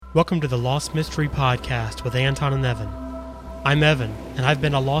Welcome to the Lost Mystery Podcast with Anton and Evan. I'm Evan, and I've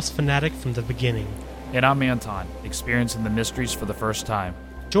been a Lost fanatic from the beginning. And I'm Anton, experiencing the mysteries for the first time.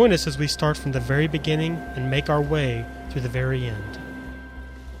 Join us as we start from the very beginning and make our way to the very end.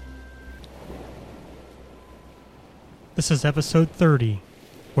 This is episode 30,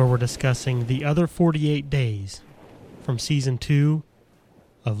 where we're discussing the other 48 days from season 2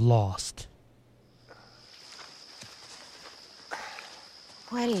 of Lost.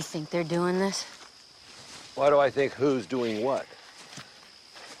 Why do you think they're doing this? Why do I think who's doing what?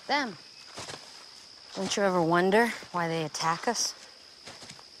 Them. Don't you ever wonder why they attack us?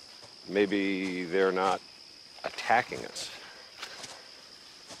 Maybe they're not attacking us.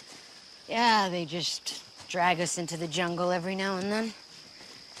 Yeah, they just drag us into the jungle every now and then.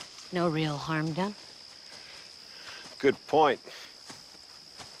 No real harm done. Good point.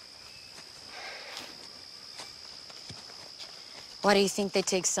 Why do you think they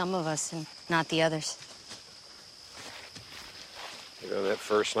take some of us and not the others? You know, that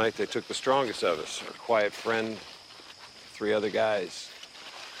first night they took the strongest of us. Our quiet friend, 3 other guys.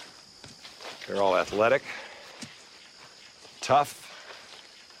 They're all athletic, tough,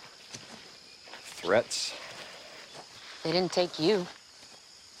 threats. They didn't take you.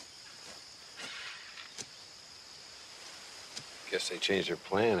 Guess they changed their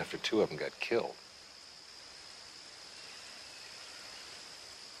plan after 2 of them got killed.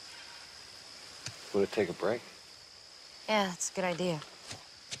 Want to take a break? Yeah, that's a good idea.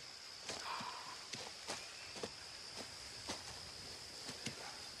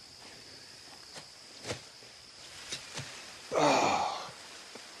 Oh.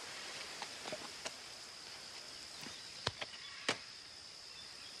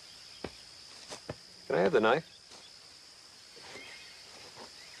 Can I have the knife?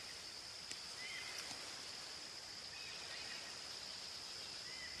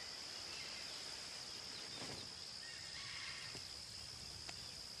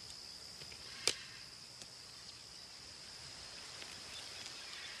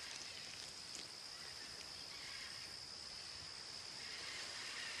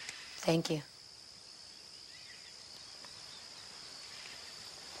 Thank you.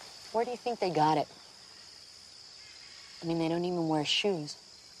 Where do you think they got it? I mean, they don't even wear shoes.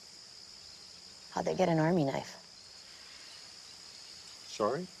 How'd they get an army knife?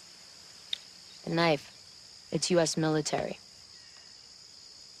 Sorry? The knife. It's U.S. military.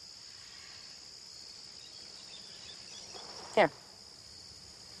 Here.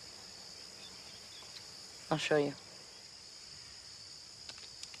 I'll show you.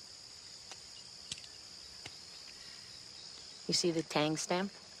 You see the Tang stamp?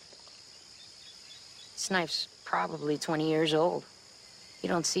 This knife's probably 20 years old. You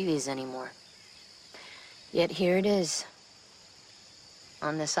don't see these anymore. Yet here it is,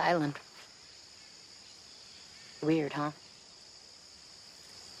 on this island. Weird, huh?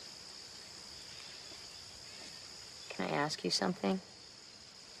 Can I ask you something?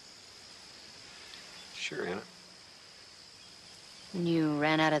 Sure, Anna. When you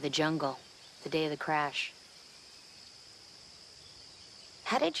ran out of the jungle, the day of the crash,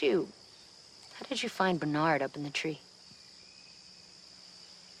 How did you find Bernard up in the tree?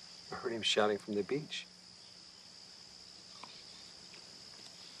 I heard him shouting from the beach.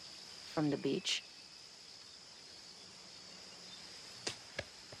 From the beach?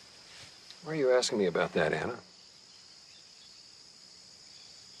 Why are you asking me about that, Anna?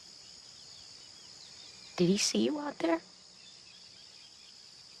 Did he see you out there?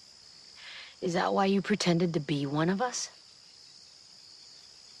 Is that why you pretended to be one of us?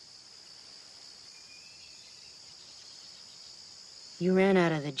 You ran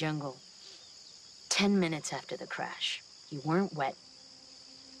out of the jungle 10 minutes after the crash. You weren't wet.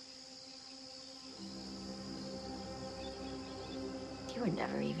 You were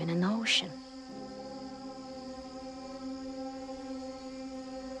never even in the ocean.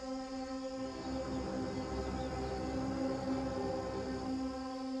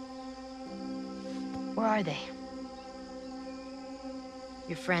 Where are they?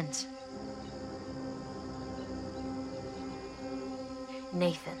 Your friends?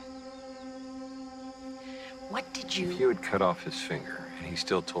 Nathan. What did you... If you had cut off his finger and he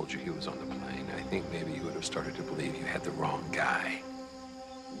still told you he was on the plane, I think maybe you would have started to believe you had the wrong guy.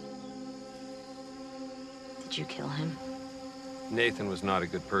 Did you kill him? Nathan was not a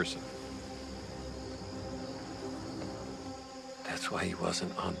good person. That's why he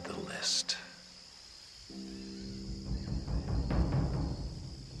wasn't on the list.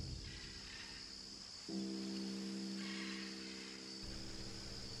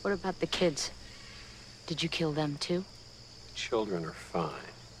 What about the kids? Did you kill them too? Children are fine.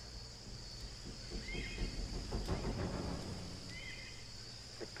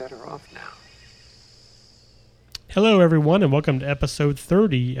 better off now. Hello, everyone, and welcome to episode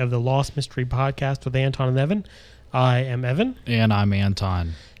 30 of the Lost Mystery Podcast with Anton and Evan. I am Evan. And I'm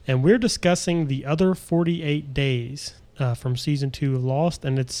Anton. And we're discussing the other 48 days from season 2 of Lost,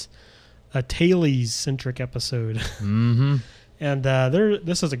 and it's a tailies-centric episode. Mm-hmm. And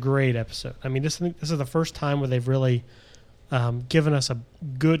this is a great episode. I mean, this is the first time where they've really given us a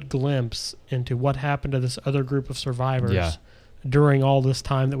good glimpse into what happened to this other group of survivors during all this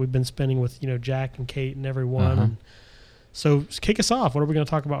time that we've been spending with, Jack and Kate and everyone. Uh-huh. And so kick us off. What are we going to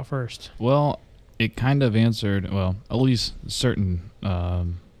talk about first? Well, it kind of answered, at least a certain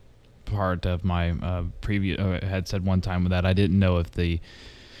part of my previous, had said one time that I didn't know if the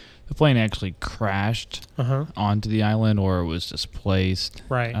plane actually crashed onto the island or it was displaced.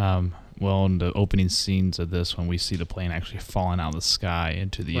 Right. In the opening scenes of this, when we see the plane actually falling out of the sky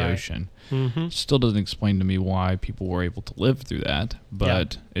into the ocean, still doesn't explain to me why people were able to live through that,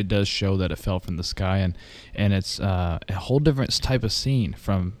 but it does show that it fell from the sky, and it's a whole different type of scene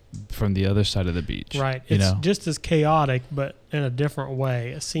from the other side of the beach. Right. It's just as chaotic, but in a different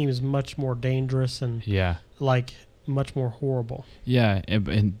way. It seems much more dangerous and much more horrible. Yeah,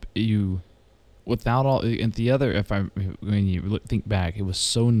 and you. Without all, and the other, when you think back, it was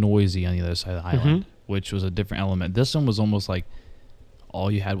so noisy on the other side of the island, which was a different element. This one was almost like all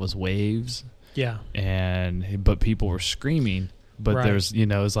you had was waves. Yeah. But people were screaming. But there's, they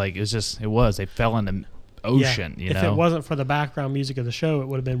fell in the ocean. If it wasn't for the background music of the show, it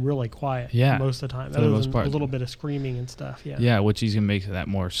would have been really quiet. Most of the time. For the most part. A little bit of screaming and stuff. Yeah. Yeah, which is gonna make that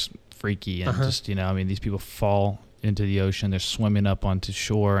more freaky and these people fall into the ocean, they're swimming up onto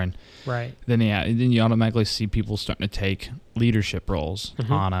shore, and then you automatically see people starting to take leadership roles.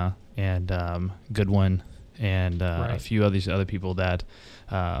 Anna and Goodwin and a few of these other people that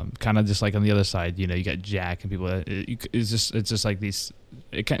kind of just like on the other side. You got Jack and people. It's just like these.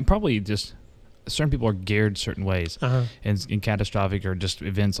 It can probably just certain people are geared certain ways, and in catastrophic or just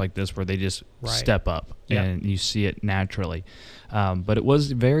events like this where they just step up and you see it naturally. But it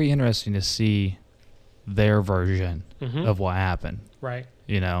was very interesting to see their version of what happened. Right.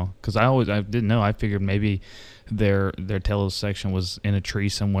 Because I didn't know. I figured maybe their tails section was in a tree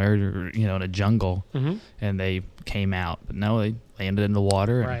somewhere, or, in a jungle, and they came out. But no, they landed in the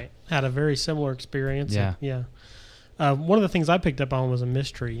water. Right. Had a very similar experience. Yeah. One of the things I picked up on was a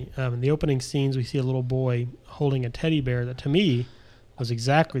mystery. In the opening scenes, we see a little boy holding a teddy bear that, to me, was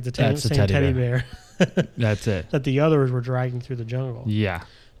exactly the same teddy bear. That's it. That the others were dragging through the jungle. Yeah.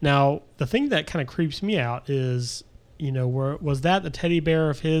 Now, the thing that kind of creeps me out is, was that the teddy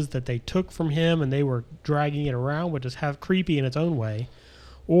bear of his that they took from him and they were dragging it around, which is creepy in its own way,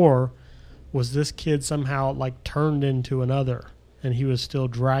 or was this kid somehow turned into another and he was still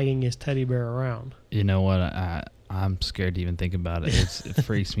dragging his teddy bear around? You know what? I'm scared to even think about it. It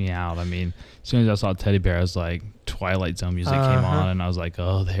freaks me out. I mean, as soon as I saw teddy bear, I was like, Twilight Zone music came on, and I was like,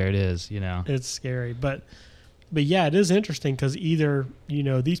 oh, there it is. It's scary, But yeah, it is interesting because either,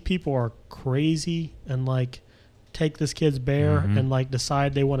 these people are crazy and take this kid's bear and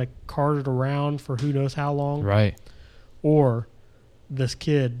decide they want to cart it around for who knows how long. Right. Or this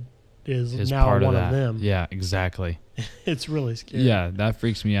kid is now part one of them. Yeah, exactly. It's really scary. Yeah, that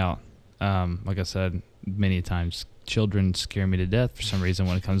freaks me out. Like I said many times, children scare me to death for some reason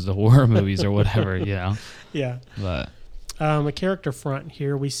when it comes to horror movies or whatever, Yeah. But a character front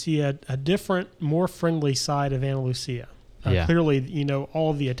here, we see a different, more friendly side of Ana Lucia. Clearly,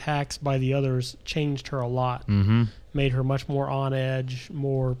 all the attacks by the others changed her a lot, made her much more on edge,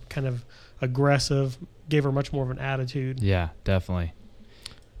 more kind of aggressive, gave her much more of an attitude. Yeah, definitely.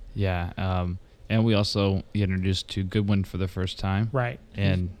 Yeah, and we also get introduced to Goodwin for the first time. Right.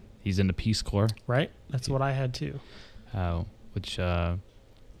 And he's in the Peace Corps. Right. That's what I had too. Which...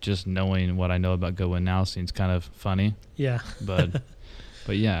 just knowing what I know about Goodwin now seems kind of funny. Yeah. But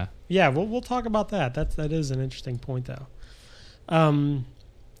yeah. Yeah, we'll talk about that. That is an interesting point, though.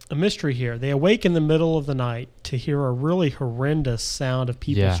 A mystery here. They awake in the middle of the night to hear a really horrendous sound of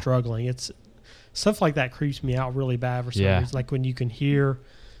people struggling. It's stuff like that creeps me out really bad for some reason. Like when you can hear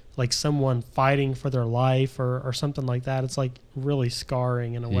someone fighting for their life or something like that. It's really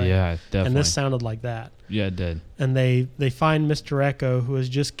scarring in a way. Yeah, definitely. And this sounded like that. Yeah, it did. And they find Mr. Echo, who has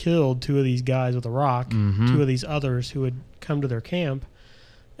just killed two of these guys with a rock, two of these others who had come to their camp.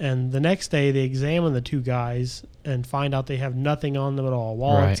 And the next day they examine the two guys and find out they have nothing on them at all.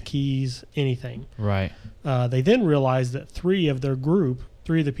 Wallets, keys, anything. Right. They then realize that three of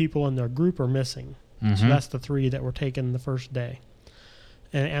the people in their group are missing. So that's the three that were taken the first day.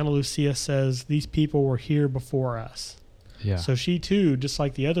 And Ana Lucia says, these people were here before us. Yeah. So she, too, just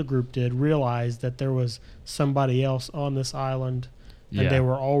like the other group did, realized that there was somebody else on this island and they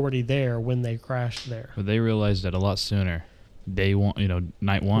were already there when they crashed there. But they realized that a lot sooner. Day one,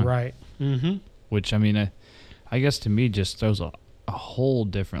 night one. Right. Mm-hmm. Which, I mean, I guess to me just throws a whole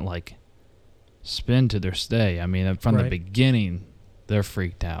different, like, spin to their stay. I mean, from the beginning, they're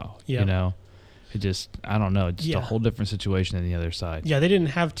freaked out, It just, I don't know, just a whole different situation than the other side. Yeah, they didn't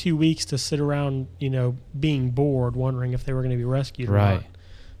have 2 weeks to sit around, being bored, wondering if they were going to be rescued or not.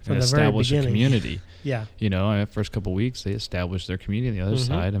 From the very beginning. Establish a community. Yeah. In the first couple of weeks, they established their community on the other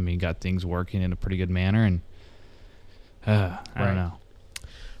side. I mean, got things working in a pretty good manner, and I don't know.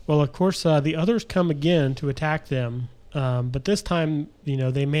 Well, of course, the others come again to attack them, but this time,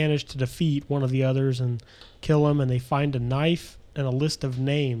 they manage to defeat one of the others and kill him, and they find a knife and a list of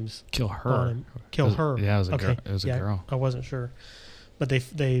names. Kill her. Kill her. Yeah, it was a girl. It was a girl. I wasn't sure, but they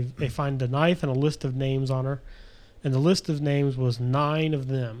find a knife and a list of names on her, and the list of names was 9 of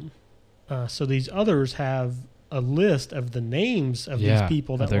them. So these others have a list of the names of these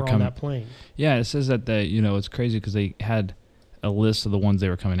people that were on that plane. Yeah, it says that it's crazy because they had a list of the ones they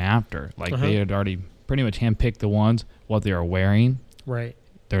were coming after. Like they had already pretty much handpicked the ones, what they are wearing, right?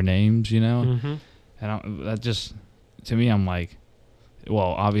 Their names, And that just, to me, I'm like,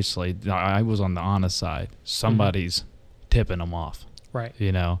 well, obviously, I was on the honest side. Somebody's tipping them off, right?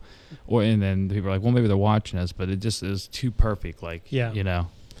 And then people are like, well, maybe they're watching us, but it just is too perfect, like,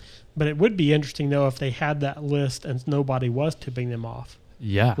 But it would be interesting, though, if they had that list and nobody was tipping them off.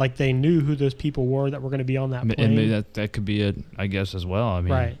 Yeah. Like they knew who those people were that were going to be on that plane. And maybe that could be it, I guess, as well. I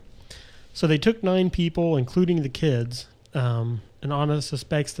mean, right. So they took 9 people, including the kids, and Anna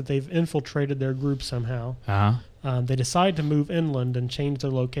suspects that they've infiltrated their group somehow. They decide to move inland and change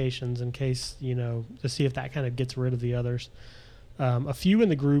their locations in case, to see if that kind of gets rid of the others. A few in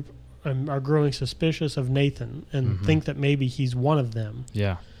the group are growing suspicious of Nathan and think that maybe he's one of them.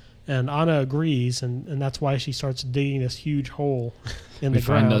 Yeah. And Anna agrees, and that's why she starts digging this huge hole in the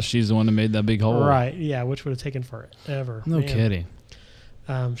ground. We find out she's the one that made that big hole. Right, yeah, which would have taken forever. No kidding.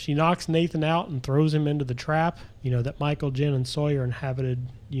 She knocks Nathan out and throws him into the trap, that Michael, Jen, and Sawyer inhabited,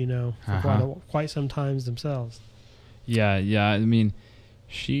 for quite some times themselves. Yeah. I mean,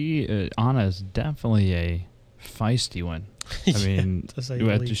 Anna is definitely a feisty one. I mean,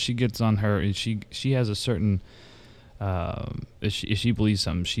 she gets on her, she has a certain... if she believes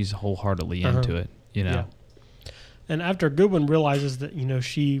something, she's wholeheartedly into it, Yeah. And after Goodwin realizes that,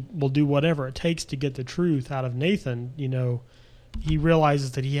 she will do whatever it takes to get the truth out of Nathan, he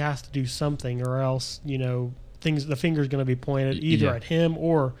realizes that he has to do something or else, the finger's going to be pointed either at him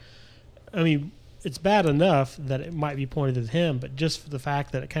or, I mean, it's bad enough that it might be pointed at him, but just for the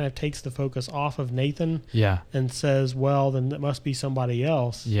fact that it kind of takes the focus off of Nathan and says, well, then it must be somebody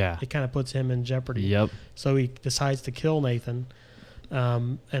else. Yeah. It kind of puts him in jeopardy. Yep. So he decides to kill Nathan.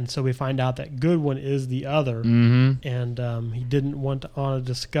 And so we find out that Goodwin is the other. And he didn't want Anna to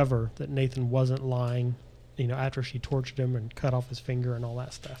discover that Nathan wasn't lying, after she tortured him and cut off his finger and all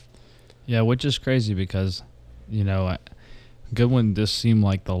that stuff. Yeah, which is crazy because, Goodwin just seemed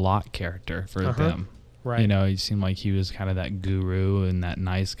like the Lot character for them. Right. He seemed like he was kind of that guru and that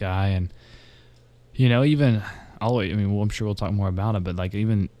nice guy. And, even, I'm sure we'll talk more about it, but like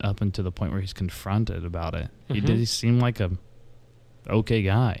even up until the point where he's confronted about it, he seem like a okay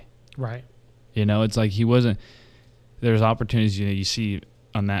guy. Right. It's like he wasn't, there's opportunities, you see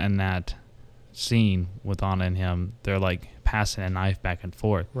in that scene with Anna and him, they're like passing a knife back and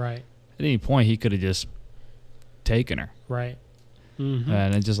forth. Right. At any point, he could have just taken her. Right.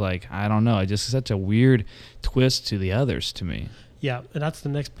 And it's just like, I don't know. It's just such a weird twist to the others to me. Yeah, and that's the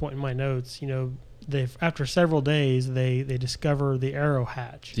next point in my notes. After several days, they discover the arrow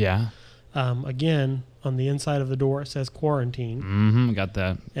hatch. Yeah. Again, on the inside of the door, it says quarantine. Got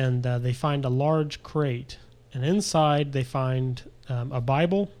that. And they find a large crate. And inside, they find a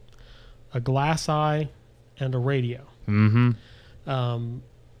Bible, a glass eye, and a radio.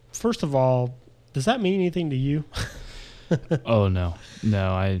 First of all, does that mean anything to you? Oh, no,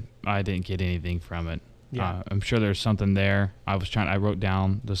 I didn't get anything from it. Yeah. I'm sure there's something there. I wrote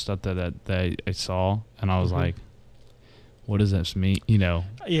down the stuff that I saw, and I was like, what does this mean?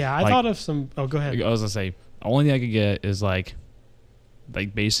 Yeah, I thought of some. Oh, go ahead. I was gonna say, the only thing I could get is like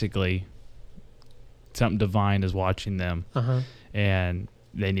basically something divine is watching them, and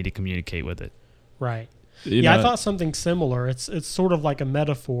they need to communicate with it. Right. I thought something similar. It's sort of like a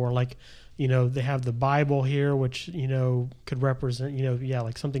metaphor, like. They have the Bible here, which, could represent,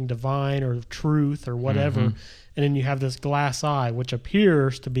 like something divine or truth or whatever. And then you have this glass eye, which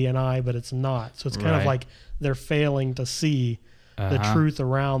appears to be an eye, but it's not. So it's kind of like they're failing to see the truth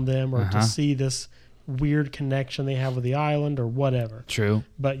around them or to see this weird connection they have with the island or whatever. True.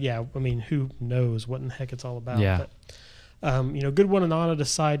 But, yeah, I mean, who knows what in the heck it's all about. Yeah. Goodwin and Anna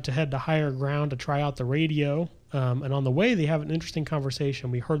decide to head to higher ground to try out the radio. And on the way, they have an interesting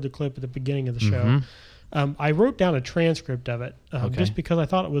conversation. We heard the clip at the beginning of the show. I wrote down a transcript of it just because I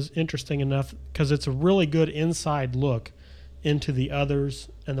thought it was interesting enough, because it's a really good inside look into the others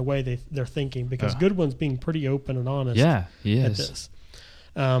and the way they're thinking, because Goodwin's being pretty open and honest he is. at this.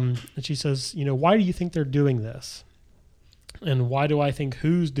 And she says, why do you think they're doing this? And why do I think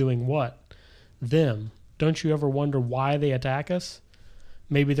who's doing what? Them. Don't you ever wonder why they attack us?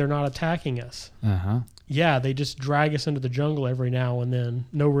 Maybe they're not attacking us. Yeah, they just drag us into the jungle every now and then.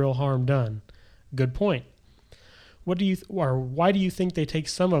 No real harm done. Good point. Why do you think they take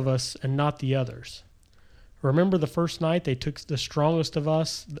some of us and not the others? Remember the first night they took the strongest of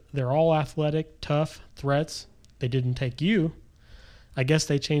us? They're all athletic, tough, threats. They didn't take you. I guess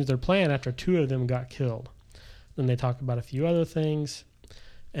they changed their plan after 2 of them got killed. Then they talk about a few other things.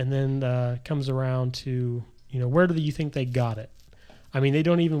 And then comes around to, where do you think they got it? I mean, they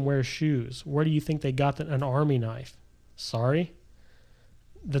don't even wear shoes. Where do you think they got an army knife? Sorry?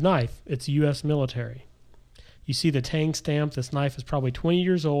 The knife, it's U.S. military. You see the tang stamp. This knife is probably 20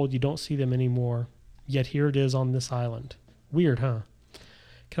 years old. You don't see them anymore. Yet here it is on this island. Weird, huh?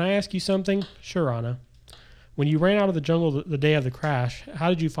 Can I ask you something? Sure, Anna. When you ran out of the jungle the day of the crash, how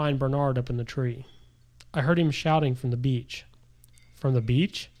did you find Bernard up in the tree? I heard him shouting from the beach. From the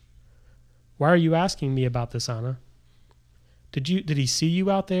beach? Why are you asking me about this, Anna? Did he see you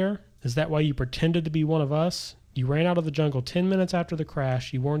out there? Is that why you pretended to be one of us? You ran out of the jungle 10 minutes after the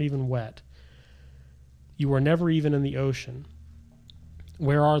crash. You weren't even wet. You were never even in the ocean.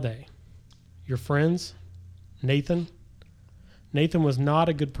 Where are they? Your friends? Nathan? Nathan was not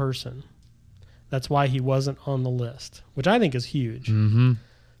a good person. That's why he wasn't on the list, which I think is huge.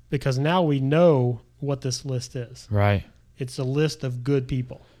 Because now we know what this list is. Right. It's a list of good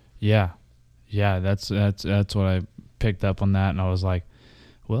people. Yeah. That's what I picked up on that, and I was like,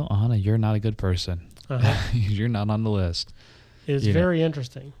 well, Anna, you're not a good person. You're not on the list. It's very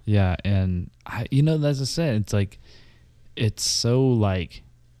interesting. Yeah, and as I said, it's like, it's so like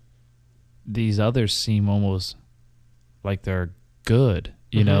these others seem almost like they're good.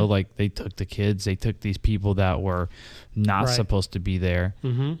 Like they took the kids, they took these people that were not supposed to be there,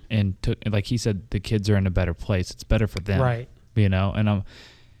 and took, like he said, the kids are in a better place. It's better for them, right?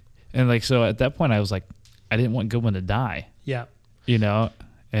 So at that point, I was like, I didn't want Goodwin to die. Yeah.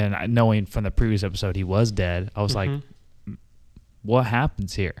 And knowing from the previous episode he was dead, I was like, what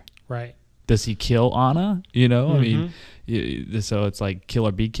happens here? Right. Does he kill Anna? I mean, so it's like kill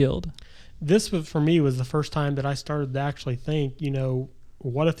or be killed. This for me was the first time that I started to actually think,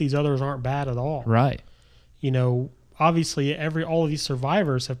 what if these others aren't bad at all? Right. Obviously all of these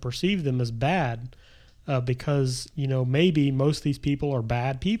survivors have perceived them as bad because, maybe most of these people are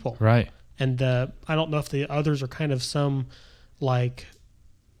bad people. Right. And I don't know if the others are kind of some like,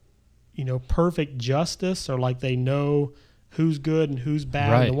 perfect justice, or like they know who's good and who's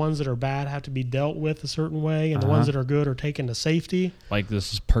bad. Right. And the ones that are bad have to be dealt with a certain way, and the ones that are good are taken to safety. Like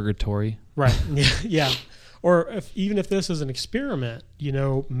this is purgatory. Right. Yeah. Or even if this is an experiment,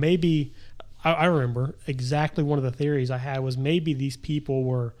 maybe I remember exactly one of the theories I had was maybe these people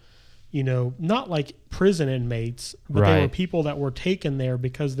were, not like prison inmates, but they were people that were taken there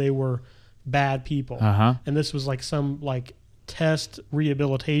because they were bad people. And this was like some like test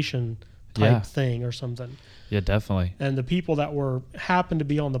rehabilitation type thing or something. Yeah, definitely. And the people that happened to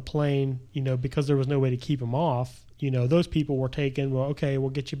be on the plane, because there was no way to keep them off, those people were taken. Well, okay,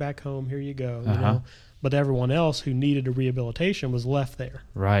 we'll get you back home. Here you go. But everyone else who needed a rehabilitation was left there.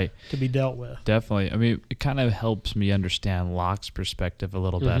 Right. To be dealt with. Definitely. I mean, it kind of helps me understand Locke's perspective a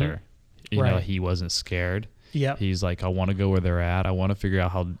little better. He wasn't scared. Yeah. He's like, I want to go where they're at. I want to figure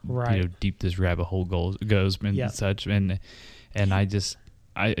out how deep this rabbit hole goes and such. And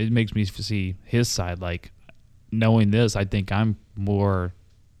it makes me see his side. Like, knowing this, I think I'm more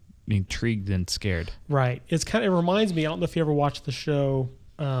intrigued than scared. Right. It reminds me, I don't know if you ever watched the show,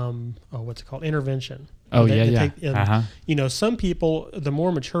 what's it called? Intervention. Oh, yeah. Some people, the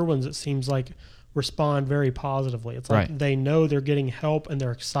more mature ones, it seems like, respond very positively. It's like they know they're getting help and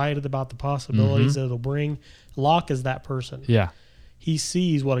they're excited about the possibilities that it'll bring. Locke is that person. Yeah. He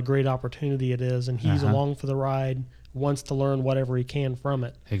sees what a great opportunity it is, and he's along for the ride, wants to learn whatever he can from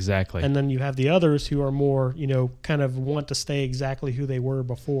it. Exactly. And then you have the others who are more, kind of want to stay exactly who they were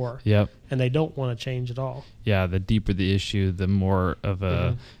before. Yep. And they don't want to change at all. Yeah, the deeper the issue, the more of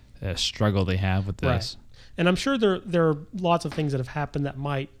a struggle they have with this. Right. And I'm sure there are lots of things that have happened that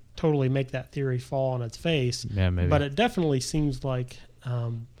might totally make that theory fall on its face. Yeah, maybe. But it definitely seems like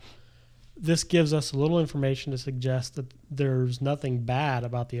this gives us a little information to suggest that there's nothing bad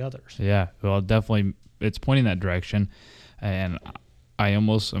about the others. Yeah, well, definitely it's pointing that direction. And I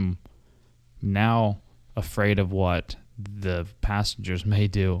almost am now afraid of what the passengers may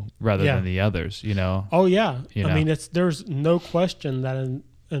do rather than the others, you know? Oh, yeah. I mean, there's no question that,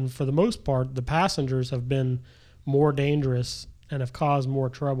 and for the most part, the passengers have been more dangerous and have caused more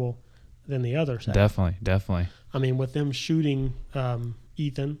trouble than the others have. Definitely. I mean, with them shooting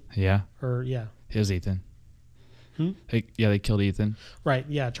Ethan. Yeah. It was Ethan. They killed Ethan. Right,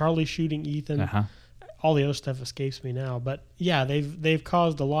 yeah. Charlie shooting Ethan. Uh-huh. All the other stuff escapes me now, but yeah, they've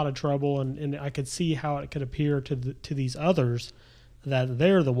caused a lot of trouble, and I could see how it could appear to these others that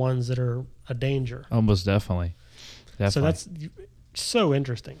they're the ones that are a danger. Almost definitely. So that's so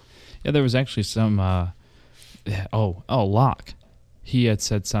interesting. Yeah, there was actually some. Locke, he had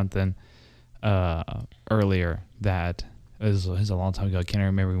said something earlier that it was a long time ago. I can't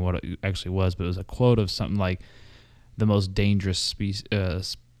remember what it actually was, but it was a quote of something like the most dangerous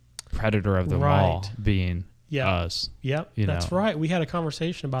species. Predator of them all being us. Yep, that's right. We had a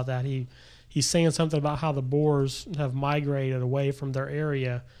conversation about that. He's saying something about how the boars have migrated away from their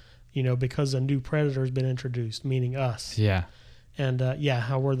area, because a new predator has been introduced, meaning us. Yeah. And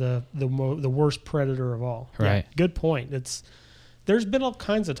how we're the worst predator of all. Right. Yeah, good point. There's been all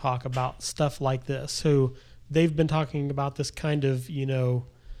kinds of talk about stuff like this. So they've been talking about this kind of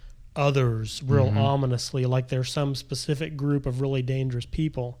others real ominously, like there's some specific group of really dangerous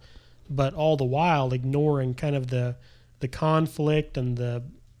people, but all the while ignoring kind of the conflict and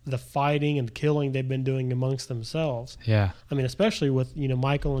the fighting and killing they've been doing amongst themselves. Yeah. I mean, especially with,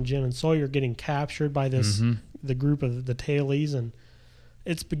 Michael and Jen and Sawyer getting captured by this the group of the tailies, and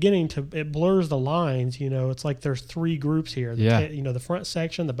it's it blurs the lines, It's like there's three groups here. The front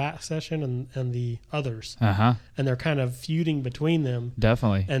section, the back section, and the others. Uh-huh. And they're kind of feuding between them.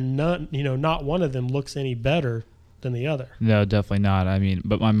 Definitely. And not one of them looks any better than the other. No, definitely not. I mean,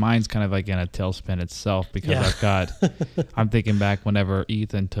 but my mind's kind of like in a tailspin itself because I'm thinking back whenever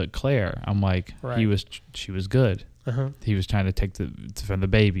Ethan took Claire, I'm like, she was good. Uh-huh. He was trying to take for the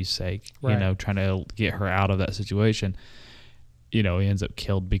baby's sake, trying to get her out of that situation. He ends up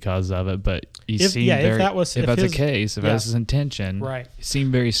killed because of it, but if that's the case, if that's his intention, he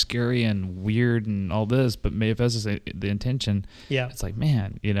seemed very scary and weird and all this, but maybe if that's the intention, it's like,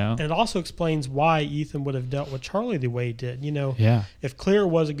 man, And it also explains why Ethan would have dealt with Charlie the way he did, If Claire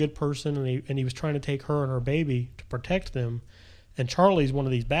was a good person and he was trying to take her and her baby to protect them, and Charlie's one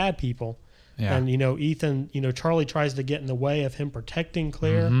of these bad people, and, Ethan, Charlie tries to get in the way of him protecting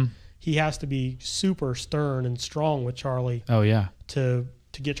Claire, he has to be super stern and strong with Charlie. Oh, yeah. To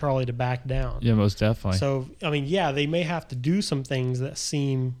get Charlie to back down. Yeah, most definitely. So, I mean, they may have to do some things that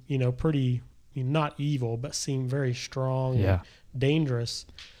seem, pretty, not evil, but seem very strong and dangerous.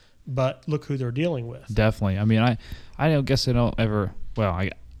 But look who they're dealing with. Definitely. I mean, I don't guess they don't ever,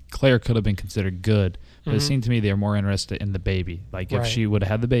 Claire could have been considered good, but it seemed to me they were more interested in the baby. Like, if she would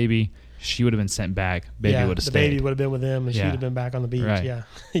have had the baby, she would have been sent back. Baby would have stayed. The baby would have been with them, and she'd have been back on the beach. Right. Yeah.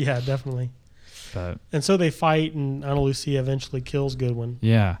 Yeah, definitely. But, and so they fight, and Ana Lucia eventually kills Goodwin.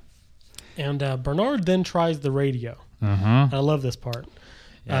 Yeah. And Bernard then tries the radio. Uh-huh. I love this part.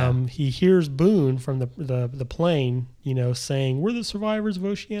 Yeah. He hears Boone from the plane, saying, "We're the survivors of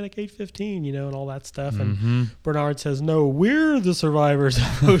Oceanic 815," and all that stuff. And Bernard says, "No, we're the survivors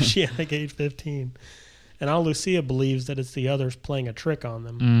of Oceanic 815." And Ana Lucia believes that it's the others playing a trick on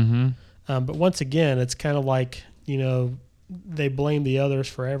them. Mm-hmm. But once again, it's kind of like, they blame the others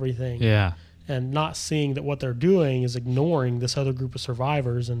for everything. Yeah. And not seeing that what they're doing is ignoring this other group of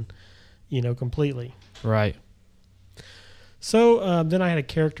survivors and, completely. Right. So then I had a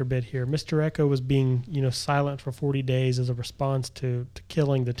character bit here. Mr. Echo was being, silent for 40 days as a response to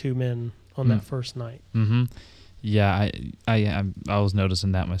killing the two men on that first night. Mm-hmm. Yeah, I was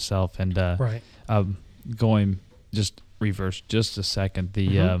noticing that myself. And going just reverse just a second,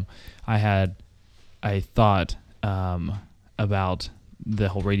 I thought about the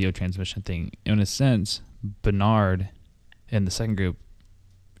whole radio transmission thing. In a sense, Bernard in the second group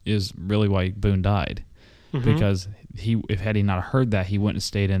is really why Boone died, because had he not heard that, he wouldn't have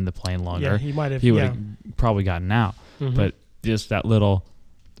stayed in the plane longer. Yeah, he might have. He would have probably gotten out. But just that little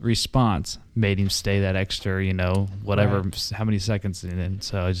response made him stay that extra, whatever, how many seconds. And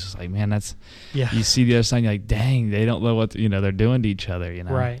so it's just like, man, that's, you see the other side, you're like, dang, they don't know what, they're doing to each other,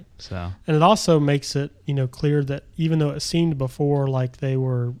 Right. So. And it also makes it, clear that even though it seemed before like they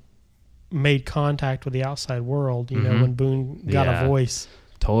were made contact with the outside world, when Boone got a voice.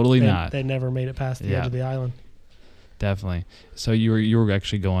 Totally not. They never made it past the edge of the island. Definitely. So you were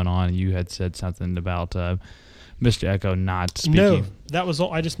actually going on, you had said something about, Mr. Echo not speaking. No, that was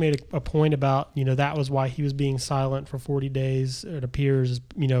all. I just made a point about, that was why he was being silent for 40 days. It appears,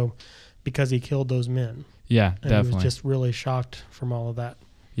 because he killed those men. Yeah, and definitely. He was just really shocked from all of that.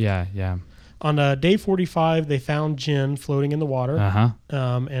 Yeah, yeah. On day 45, they found Jin floating in the water,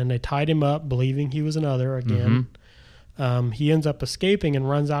 and they tied him up, believing he was another again. He ends up escaping and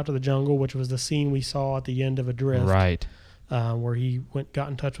runs out to the jungle, which was the scene we saw at the end of Adrift. Right. Where he got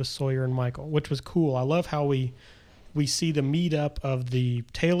in touch with Sawyer and Michael, which was cool. I love how we see the meetup of the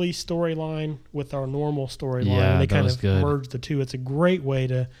tailies storyline with our normal storyline. Yeah, they kind of good. merge the two. It's a great way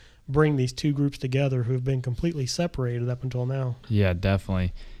to bring these two groups together who have been completely separated up until now. Yeah,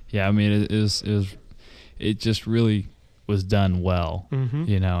 definitely. Yeah, I mean, it just really was done well,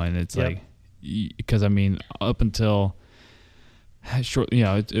 you know, and it's like, because I mean, up until short, you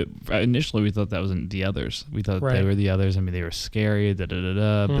know, initially we thought that wasn't the others. We thought they were the others. I mean, they were scary, but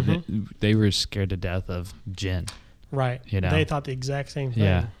they were scared to death of Jin. Right. You know, they thought the exact same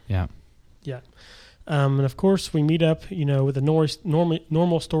thing. Yeah. And of course, we meet up, you know, with a normal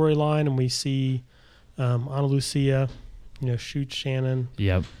storyline, and we see Ana Lucia, you know, shoots Shannon.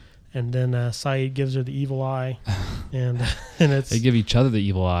 Yep. And then Saeed gives her the evil eye, and it's they give each other the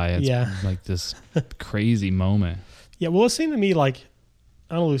evil eye. It's like this crazy moment. Yeah, well, it seemed to me like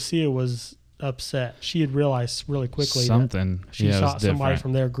Ana Lucia was upset. She had realized really quickly something. That she saw somebody different.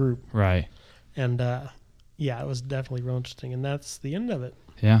 from their group, right? And it was definitely real interesting. And that's the end of it.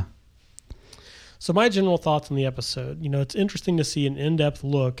 Yeah. So my general thoughts on the episode. You know, it's interesting to see an in-depth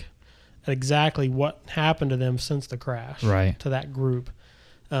look at exactly what happened to them since the crash, right? To that group.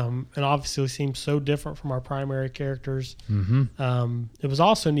 And obviously seems so different from our primary characters. It was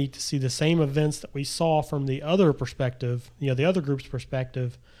also neat to see the same events that we saw from the other perspective, you know, the other group's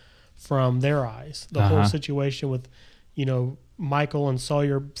perspective from their eyes. The whole situation with, you know, Michael and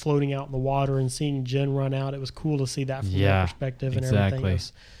Sawyer floating out in the water and seeing Jen run out. It was cool to see that from their perspective and everything.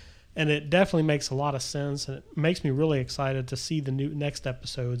 And it definitely makes a lot of sense, and it makes me really excited to see the next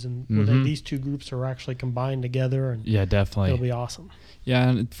episodes and where these two groups are actually combined together. And definitely, it'll be awesome. Yeah,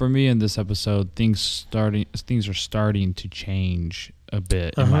 and for me in this episode, things are starting to change a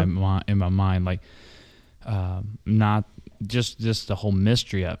bit in my mind. Like, not just the whole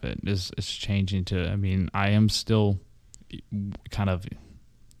mystery of it is changing to. I mean, I am still kind of,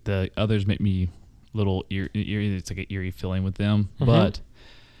 the others make me a little eerie. It's like an eerie feeling with them, but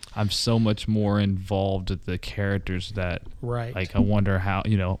I'm so much more involved with the characters that, like, I wonder how,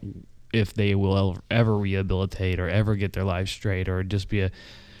 you know, if they will ever rehabilitate or ever get their life straight, or just be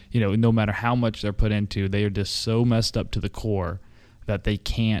you know, no matter how much they're put into, they are just so messed up to the core that they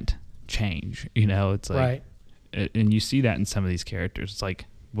can't change. You know, it's like, and you see that in some of these characters. It's like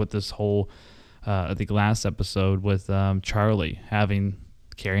with this whole, I think last episode with Charlie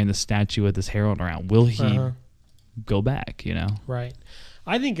carrying the statue with his heroin around. Will he go back? You know, right.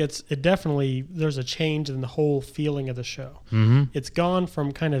 I think it definitely, there's a change in the whole feeling of the show. It's gone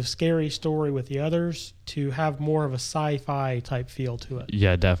from kind of scary story with the others to have more of a sci-fi type feel to it.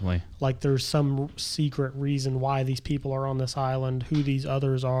 Yeah, definitely. Like there's some secret reason why these people are on this island, who these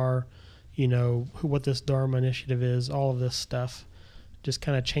others are, you know, what this Dharma initiative is, all of this stuff just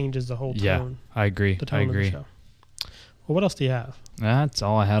kind of changes the whole tone. Yeah, I agree. The tone of the show. Well, what else do you have? That's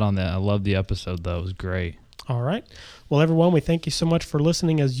all I had on that. I love the episode, though. It was great. All right. Well, everyone, we thank you so much for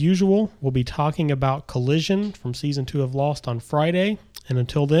listening as usual. We'll be talking about Collision from Season 2 of Lost on Friday. And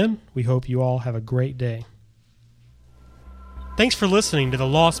until then, we hope you all have a great day. Thanks for listening to the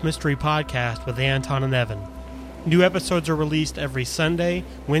Lost Mystery Podcast with Anton and Evan. New episodes are released every Sunday,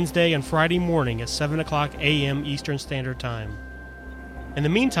 Wednesday, and Friday morning at 7 o'clock a.m. Eastern Standard Time. In the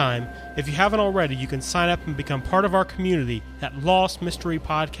meantime, if you haven't already, you can sign up and become part of our community at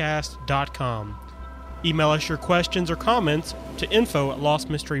lostmysterypodcast.com. Email us your questions or comments to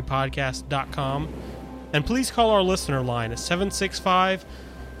info@lostmysterypodcast.com. And please call our listener line at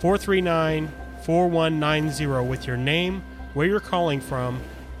 765-439-4190 with your name, where you're calling from,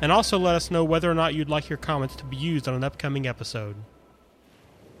 and also let us know whether or not you'd like your comments to be used on an upcoming episode.